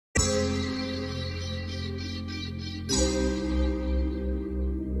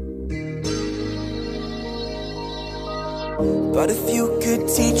But if you could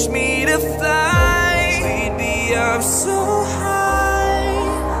teach me to fly, we'd be up so high,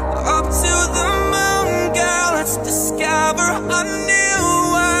 up to the moon, girl. Let's discover a new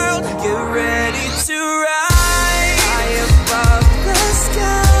world. Get ready to ride high above the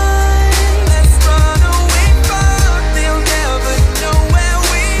sky. Let's run away far. They'll never know where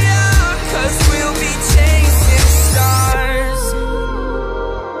we are, 'cause we'll be chasing stars.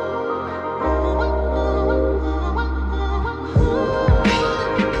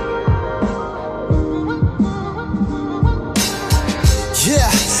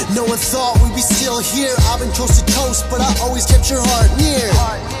 Yeah, no one thought we'd be still here. I've been coast to coast, but I always kept your heart near.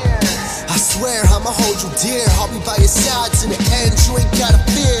 I swear I'ma hold you dear. I'll be by your side to the end, you ain't gotta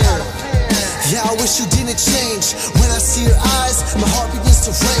fear. Yeah, I wish you didn't change. When I see your eyes, my heart begins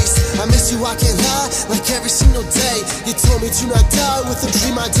to race. I miss you, I can't lie, like every single day. You told me to not die with a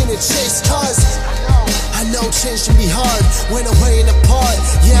dream I didn't chase. 'Cause I know change can be hard when I'm way apart.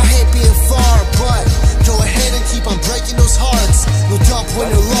 Yeah, I hate being far, but go ahead and keep on breaking those hearts. Look up when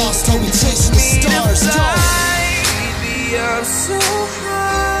you're lost, I'll be chasing the stars. We'd be up so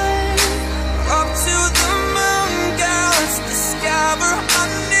high, up to the moon, girl. Let's discover a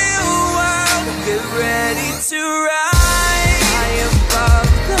new world. Get ready to ride high above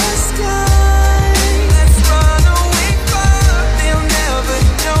the sky. Let's run away far. They'll never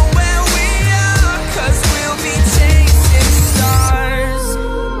know where we are, 'cause we'll be chasing stars.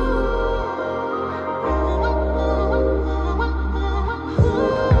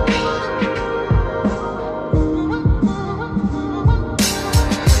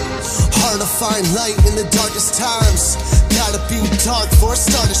 Hard to find light in the darkest times. Gotta be dark for a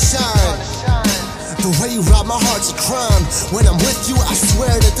star to shine. The way you rob my heart's a crime. When I'm with you, I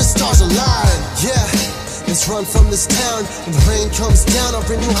swear that the stars align. Yeah, let's run from this town. When the rain comes down, I'll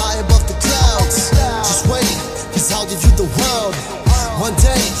bring you high above the clouds. Just wait, 'cause I'll give you the world. One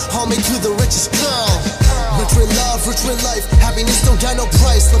day, I'll make you the richest girl. Rich with love, rich with life. Happiness don't got no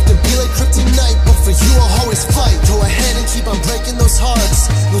price. Love can be like kryptonite, but for you I'll always fight. Go ahead and keep on breaking those hearts.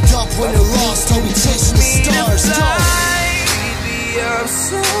 Look up when you're lost, I'll be chasing the stars. We'd be up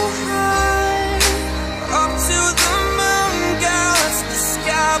so high, up to the